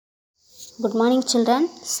Good morning children.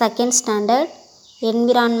 Second standard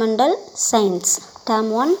Environmental Science Term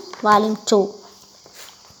 1 Volume 2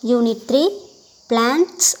 Unit 3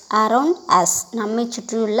 Plants Around Us நம்மை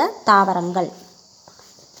சுற்றியுள்ள தாவரங்கள்.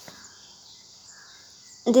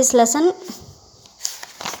 This lesson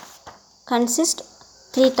consists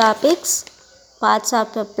 3 topics: parts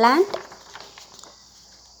of a plant,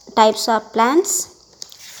 types of plants,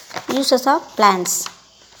 uses of plants.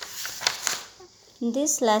 In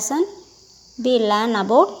this lesson we learn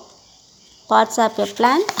about parts of a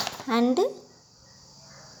plant and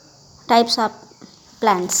types of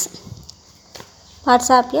plants. Parts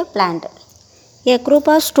of a plant. A group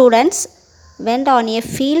of students went on a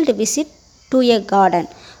field visit to a garden.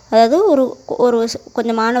 அதாவது ஒரு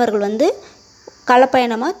கொஞ்சம் மாணவர்கள் வந்து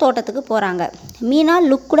களப்பயணமாக தோட்டத்துக்கு போகிறாங்க. Meena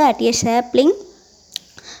looked at a sapling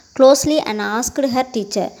closely and asked her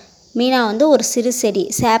teacher. Meena வந்து ஒரு சிறு செடி,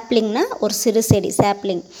 சாப்ளிங்னா ஒரு சிறு செடி,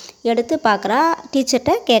 சாப்ளிங் எடுத்து பார்க்குறா,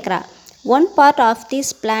 டீச்சர்கிட்ட கேட்குறா. One part of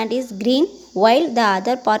this plant is green while the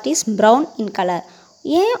other part is brown in colour.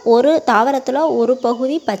 ஏன் ஒரு தாவரத்தில் ஒரு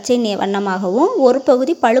பகுதி பச்சை வண்ணமாகவும் ஒரு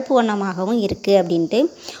பகுதி பழுப்பு வண்ணமாகவும் இருக்குது அப்படின்ட்டு.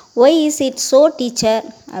 Why is it so teacher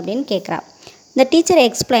அப்படின்னு கேட்குறா. The teacher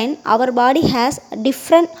explained, our body has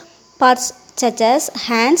different parts such as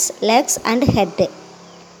hands, legs and head.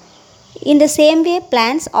 In the same way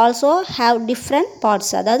plants also have different parts.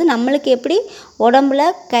 அதாவது நம்மளுக்கு எப்படி உடம்புல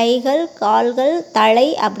கைகள், கால்கள், தலை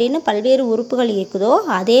அப்படின்னு பல்வேறு உறுப்புகள் இருக்குதோ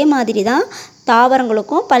அதே மாதிரி தான்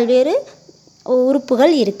தாவரங்களுக்கும் பல்வேறு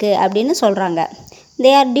உறுப்புகள் இருக்குது அப்படின்னு சொல்கிறாங்க.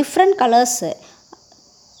 They are different colors.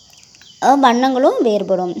 வண்ணங்களும்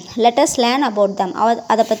வேறுபடும். Let us learn about them.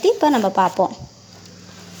 அதை பற்றி இப்போ நம்ம பார்ப்போம்.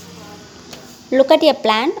 Look at a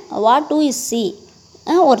plant. What do you see?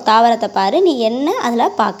 ஒரு தாவரத்தை பாரு, நீ என்ன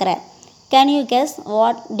அதில் பார்க்குற? Can you guess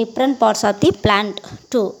what different parts of the plant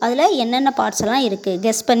too? அதில் என்னென்ன பார்ட்ஸ் எல்லாம் இருக்குது,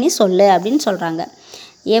 கெஸ் பண்ணி சொல்லு அப்படின்னு சொல்கிறாங்க.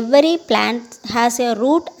 Every plant has a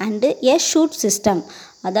root and a shoot system.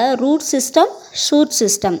 அதாவது ரூட் சிஸ்டம், ஷூட்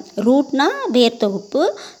சிஸ்டம். ரூட்னா வேர் தொகுப்பு,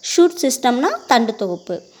 ஷூட் சிஸ்டம்னா தண்டு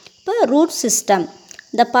தொகுப்பு. இப்போ root system,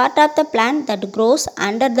 the part of the plant that grows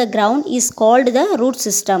under the ground is called the root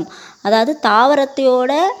system. அதாவது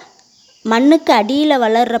தாவரத்தையோட மண்ணுக்கு அடியில்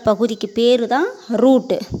வளர்கிற பகுதிக்கு பேர் தான்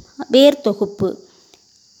ரூட்டு, வேர் தொகுப்பு.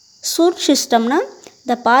 ஷூட் சிஸ்டம்னா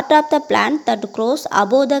the part of the plant that grows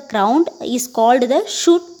above the ground is called the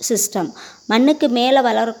shoot system. மண்ணுக்கு மேலே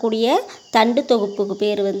வளரக்கூடிய தண்டு தொகுப்புக்கு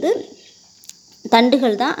பேர் வந்து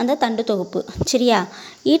தண்டுகள் தான் அந்த தண்டு தொகுப்பு. சரியா?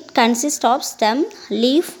 It consist of stem,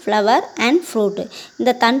 leaf, flower and fruit.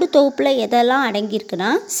 இந்த தண்டு தொகுப்பில் எதெல்லாம்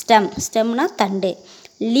அடங்கியிருக்குன்னா ஸ்டெம்னா தண்டு,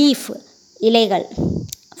 லீஃப் இலைகள்,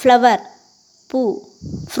 ஃப்ளவர் பூ,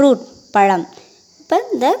 ஃப்ரூட் பழம். இப்போ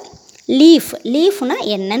இந்த லீஃப்னா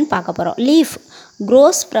என்னன்னு பார்க்க போகிறோம். Leaf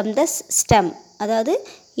cross from the stem. அதாவது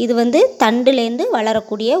இது வந்து தண்டுலேருந்து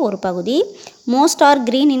வளரக்கூடிய ஒரு பகுதி. Most R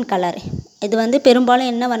green in colour. இது வந்து பெரும்பாலும்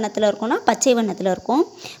என்ன வண்ணத்தில் இருக்கும்னா பச்சை வண்ணத்தில் இருக்கும்.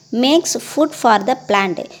 Maths food for the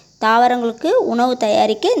plant. தாவரங்களுக்கு உணவு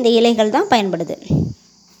தயாரிக்க இந்த இலைகள் தான் பயன்படுது.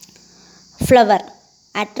 Flower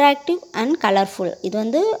attractive and colourful. இது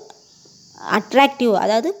வந்து அட்ராக்டிவ்,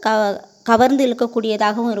 அதாவது கவர்ந்து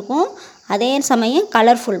இழுக்கக்கூடியதாகவும் இருக்கும், அதே சமயம்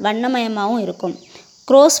கலர்ஃபுல் வண்ணமயமாகவும் இருக்கும்.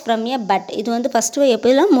 Cross from A but. இது வந்து ஃபஸ்ட்டு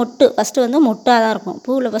எப்படிலாம் ஃபஸ்ட்டு வந்து மொட்டாக தான் இருக்கும்.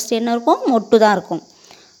 பூவில் ஃபஸ்ட்டு என்ன இருக்கும், மொட்டு தான் இருக்கும்.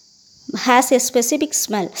 Has a specific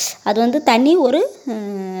smell. அது வந்து தனி ஒரு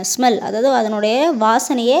ஸ்மெல், அதாவது அதனுடைய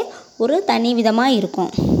வாசனையே ஒரு தனி விதமாக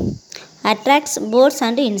இருக்கும். Attracts birds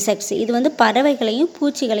and insects. இது வந்து பறவைகளையும்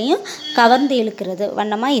பூச்சிகளையும் கவர்ந்து இழுக்கிறது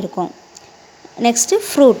வண்ணமாக இருக்கும். Next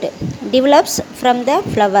fruit develops from the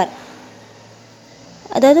flower.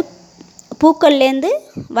 அதாவது பூக்கள்லேருந்து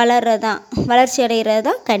வளர்ச்சி அடைகிறது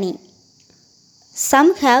தான் கனி. Some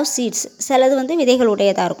have seeds. சிலது வந்து விதைகள்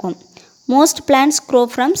உடையதாக இருக்கும். Most plants grow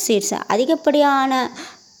from seeds. அதிகப்படியான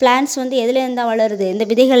பிளான்ட்ஸ் வந்து எதுலேருந்து தான் வளருது, இந்த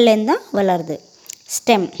விதைகள்லேருந்து தான் வளருது.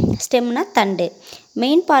 ஸ்டெம்னா தண்டு.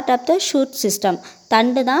 Main part of the shoot system.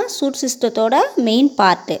 தண்டு தான் shoot சிஸ்டத்தோட main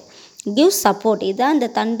part. Give support. இதுதான் இந்த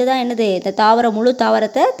தண்டு தான் என்னது, இந்த தாவரம் முழு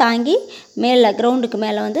தாவரத்தை தாங்கி மேலே கிரவுண்டுக்கு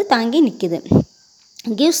மேலே வந்து தாங்கி நிற்குது.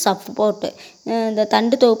 Give support. இந்த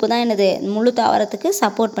தண்டு தொகுப்பு தான் என்னது, முழு தாவரத்துக்கு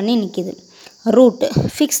சப்போர்ட் பண்ணி நிற்கிது. Root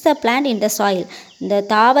fix the plant in the soil. இந்த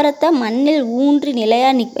தாவரத்தை மண்ணில் ஊன்றி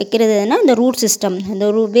நிலையாக வைக்கிறதுனா இந்த ரூட் சிஸ்டம். இந்த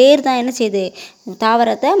வேர் தான் என்ன செய்யுது,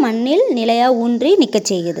 தாவரத்தை மண்ணில் நிலையாக ஊன்றி நிற்க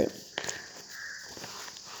செய்யுது.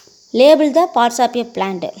 Label the parts of a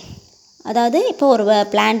plant. அதாவது இப்போ ஒரு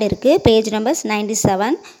பிளான்ட் இருக்குது, பேஜ் நம்பர்ஸ்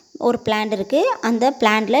 97. ஒரு பிளான்ட் இருக்குது. அந்த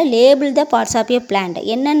பிளான்ட்டில் label the parts of A plant.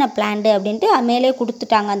 என்னென்ன பிளான்ட் அப்படின்ட்டு மேலே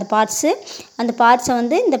கொடுத்துட்டாங்க அந்த பார்ட்ஸு. அந்த பார்ட்ஸை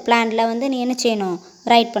வந்து இந்த பிளான்ட்டில் வந்து நீ என்ன செய்யணும்,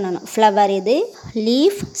 ரைட் பண்ணணும். ஃப்ளவர் இது,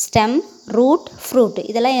 லீஃப், ஸ்டெம், ரூட், ஃப்ரூட்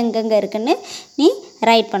இதெல்லாம் எங்கெங்கே இருக்குன்னு நீ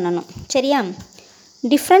ரைட் பண்ணணும். சரியா?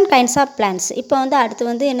 Different kinds of plants. இப்போ வந்து அடுத்து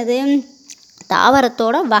வந்து என்னது,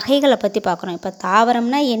 தாவரத்தோட வகைகளை பற்றி பார்க்குறோம். இப்போ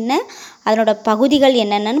தாவரம்னா என்ன, அதனோட பகுதிகள்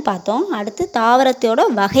என்னென்னு பார்த்தோம். அடுத்து தாவரத்தோட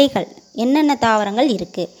வகைகள், என்னென்ன தாவரங்கள்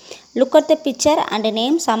இருக்குது. Look at the picture and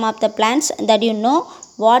name some of the plants that you know.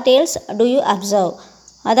 What else to you observe.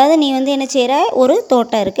 அதாவது நீ வந்து என்ன செய்கிற, ஒரு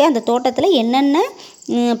தோட்டம் இருக்குது, அந்த தோட்டத்தில் என்னென்ன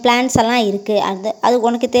பிளான்ட்ஸ் எல்லாம் இருக்குது, அது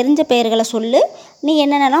உனக்கு தெரிஞ்ச பெயர்களை சொல்லு. நீ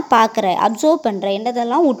என்னென்னலாம் பார்க்குற, அப்சர்வ் பண்ணுற,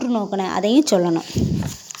 என்னதெல்லாம் உற்று நோக்கின அதையும் சொல்லணும்.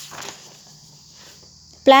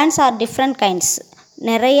 Plants are different kinds.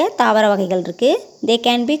 நிறைய தாவர வகைகள் இருக்குது. They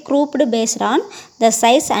can be grouped based on the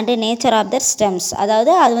size and nature of Dhar stems.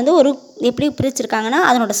 அதாவது அது வந்து ஒரு எப்படி பிரிச்சுருக்காங்கன்னா,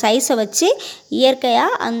 அதனோட சைஸை வச்சு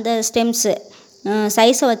இயற்கையாக அந்த ஸ்டெம்ஸு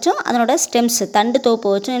சைஸை வச்சும் அதனோட ஸ்டெம்ஸு தண்டு தோப்பு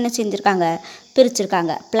வச்சும் என்ன செஞ்சுருக்காங்க,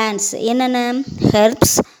 பிரிச்சுருக்காங்க. பிளான்ட்ஸ் என்னென்ன,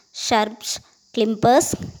 ஹெர்ப்ஸ், ஷர்ப்ஸ், கிளிம்பர்ஸ்,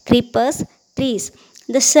 க்ரீப்பர்ஸ், ட்ரீஸ்.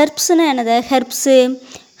 இந்த ஷர்ப்ஸ்னால் என்னது, ஹெர்ப்ஸு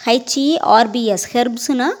HERBS,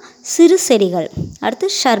 ஹெர்ப்ஸுனால் சிறு செடிகள். அடுத்து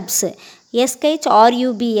ஷர்ப்ஸு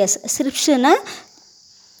SHRUBS, ஷிர்ப்ஸுனா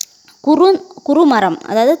குறுமரம்,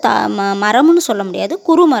 அதாவது மரம்னு சொல்ல முடியாது,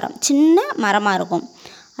 குறுமரம், சின்ன மரமாக இருக்கும்.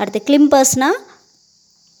 அடுத்து கிளிம்பர்ஸ்னால்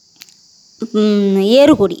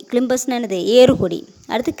ஏறுகொடி. கிளிம்பர்ஸ்னால் என்னது, ஏறுகொடி.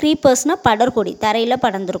 அடுத்து க்ரீப்பர்ஸ்னால் படர்கொடி, தரையில்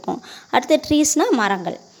படர்ந்துருக்கும். அடுத்து ட்ரீஸ்னால்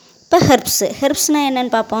மரங்கள். இப்போ ஹெர்ப்ஸ்னால்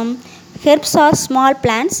என்னென்னு பார்ப்போம். Herbs are small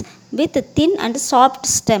plants with thin and soft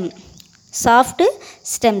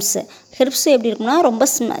stems. Herbs எப்படி இருக்கும்னா ரொம்ப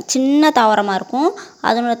சின்ன தாவரமாக இருக்கும்.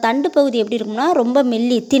 அதனோட தண்டு பகுதி எப்படி இருக்கும்னா ரொம்ப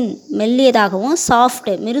மெல்லியதாகவும் சாஃப்ட்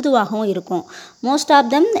மிருதுவாகவும் இருக்கும். Most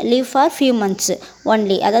of them live for few months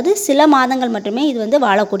only. அதாவது சில மாதங்கள் மட்டுமே இது வந்து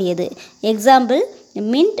வாழக்கூடியது. Example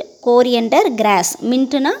mint, coriander, grass.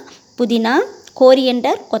 மின்ட்னா புதினா,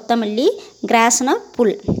 கோரியண்டர் கொத்தமல்லி, கிராஸ்னா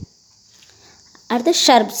புல். அடுத்து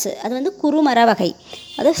ஷர்ப்ஸ், அது வந்து குறுமர வகை.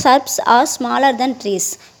 அது shrubs are smaller than trees,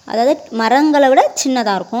 அதாவது மரங்களை விட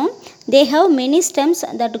சின்னதாக இருக்கும். They have many stems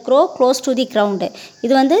that grow close to the ground.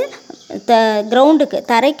 இது வந்து கிரவுண்டுக்கு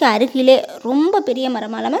தரைக்கு அருகிலே, ரொம்ப பெரிய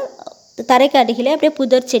மரமாக இல்லாமல் தரைக்கு அருகிலே அப்படியே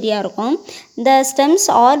புதர் செடியாக இருக்கும். இந்த stems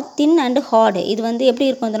R thin and hard. இது வந்து எப்படி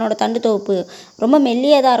இருக்கும், இதனோட தண்டு தொகுப்பு ரொம்ப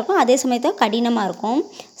மெல்லியதாக இருக்கும், அதே சமயத்தில் கடினமாக இருக்கும்.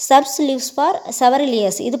 Subs lives for several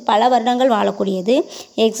years. இது பல வருடங்கள் வாழக்கூடியது.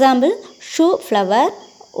 Example shoe flower,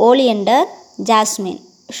 ஓலியண்டர், jasmine.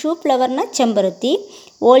 Shoe ஃப்ளவர்னால் செம்பருத்தி,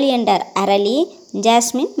 ஓலியண்டர் அரளி,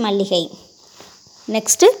 ஜாஸ்மின் மல்லிகை.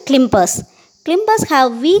 Next கிளிம்பர்ஸ். கிளிம்பர்ஸ்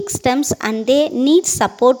have week stems and they need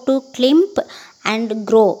support to climb and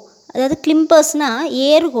grow. அதாவது கிளிம்பர்ஸ்னால்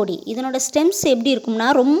ஏறுகொடி. இதனோட ஸ்டெம்ஸ் எப்படி இருக்கும்னா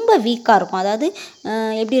ரொம்ப வீக்காக இருக்கும். அதாவது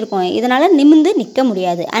எப்படி இருக்கும், இதனால் நிமிர்ந்து நிற்க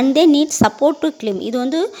முடியாது. And they need support to கிளிம். இது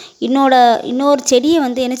வந்து இன்னொரு செடியை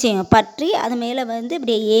வந்து என்ன செய்யும், பற்றி அது மேலே வந்து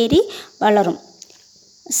இப்படியே ஏறி வளரும்.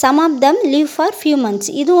 Some of them live for few months.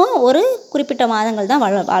 இதுவும் ஒரு குறிப்பிட்ட மாதங்கள் தான்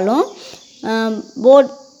வாழும்.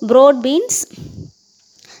 Broad beans,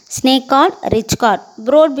 snake card, rich card.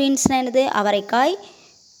 Broad பீன்ஸ்னால் என்னது, அவரைக்காய்.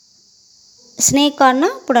 ஸ்னேக் கார்ட்னா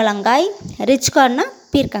புடலங்காய், ரிச் கார்ட்னா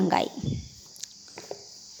பீர்க்கங்காய்.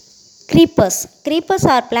 Creepers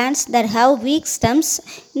R plants that have week stems.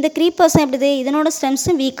 இந்த க்ரீப்பர்ஸ் எப்படி, இதனோட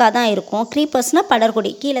ஸ்டெம்ஸும் வீக்காக தான் இருக்கும். க்ரீப்பர்ஸ்னால்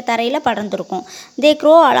படர்கொடி, கீழே தரையில் படர்ந்துருக்கும். தே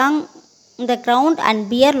க்ரோ அலாங் இந்த ground and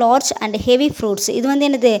bear large and heavy fruits. இது வந்து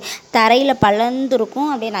என்னது, தரையில் பழந்துருக்கும்,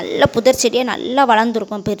 அப்படியே நல்ல புதர் செடியாக நல்லா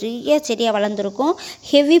வளர்ந்துருக்கும், பெரிய செடியாக வளர்ந்துருக்கும்.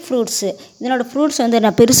 ஹெவி ஃப்ரூட்ஸு, இதனோட ஃப்ரூட்ஸ் வந்து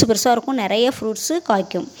பெருசாக இருக்கும், நிறைய ஃப்ரூட்ஸு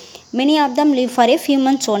காய்க்கும். Many of them live for a few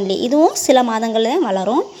months only. இதுவும் சில மாதங்களில்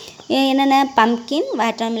வளரும். என்னென்ன, பம்ப்கின்,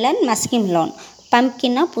 வாட்டர்மிலன், மஸ்கிமிலோன்.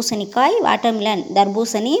 பம்ப்கின்னா பூசணிக்காய், வாட்டர்மிலன்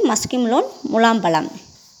தர்பூசணி, மஸ்கிமிலோன் முலாம்பழம்.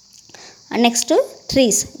 Next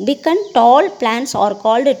trees. Big and tall plants are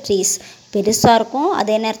called trees. பெருசாக இருக்கும்,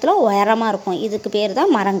 அதே நேரத்தில் உயரமாக இருக்கும், இதுக்கு பேர்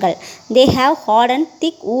தான் மரங்கள். They have heart and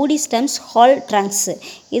thick ஊடி stems hall ட்ரங்க்ஸு.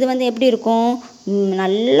 இது வந்து எப்படி இருக்கும்,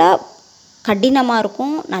 நல்லா கடினமாக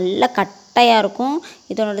இருக்கும், நல்ல கட்டையாக இருக்கும்.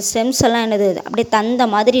 இதனோட ஸ்டெம்ஸ் எல்லாம் என்னது, அப்படியே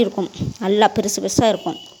தந்த மாதிரி இருக்கும், நல்லா பெருசாக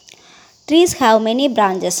இருக்கும். Trees have many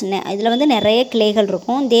branches. இதில் வந்து நிறைய கிளைகள்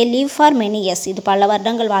இருக்கும். They live for many years. இது பல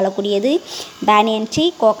வருடங்கள் வாழக்கூடியது. Banyan tree,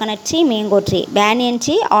 coconut tree, mango tree. Banyan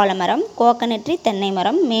tree ஆலமரம், கோகனட் ட்ரீ தென்னை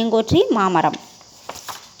மரம், மேங்கோ ட்ரீ மாமரம்.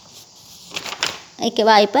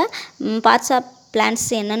 ஓகேவா? இப்போ பார்ட்ஸ் ஆஃப் பிளான்ட்ஸ்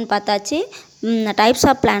என்னன்னு பார்த்தாச்சு, டைப்ஸ்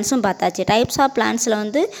ஆஃப் பிளான்ட்ஸும் பார்த்தாச்சு. டைப்ஸ் ஆஃப் பிளான்ட்ஸில்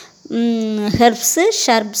வந்து herbs,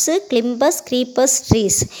 shrubs, climbers, creepers,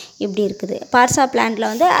 trees இப்படி இருக்குது. பார்ட்ஸ் ஆஃப் பிளான்ட்டில்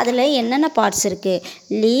வந்து அதில் என்னென்ன பார்ட்ஸ் இருக்குது,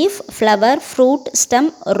 leaf, flower, fruit, stem,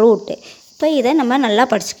 root. இப்போ இதை நம்ம நல்லா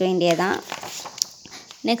படிச்சுக்க வேண்டியதான்.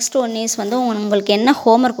 நெக்ஸ்ட் ஒன் இஸ் வந்து உங்களுக்கு என்ன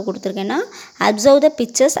ஹோம்ஒர்க் கொடுத்துருக்கேன்னா observe the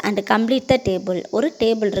pictures and complete the table. ஒரு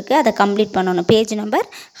டேபிள் இருக்குது, அதை கம்ப்ளீட் பண்ணணும். பேஜ் நம்பர்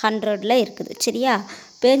 100 இருக்குது. சரியா?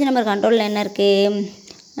 பேஜ் நம்பர் 100 என்ன இருக்குது?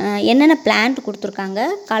 என்னென்ன பிளான்ட் கொடுத்துருக்காங்க,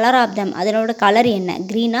 கலர் ஆஃப் தம், அதனோட கலர் என்ன,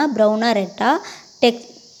 க்ரீனா ப்ரௌனா ரெட்டா,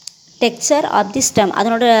 டெக்ஸ்சர் ஆஃப் தி ஸ்டெம்,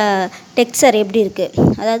 அதனோட டெக்ஸ்சர் எப்படி இருக்குது,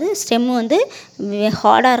 அதாவது ஸ்டெம்மு வந்து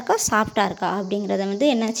ஹார்டாக இருக்கா சாஃப்டாக இருக்கா அப்படிங்கிறத வந்து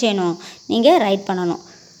என்ன செய்யணும், நீங்கள் ரைட் பண்ணணும்.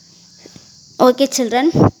 Okay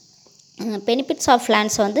children, benefits of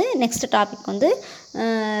plants வந்து நெக்ஸ்ட் டாபிக் வந்து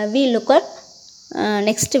we look at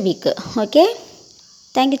next week. Okay,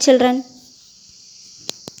 thank you children.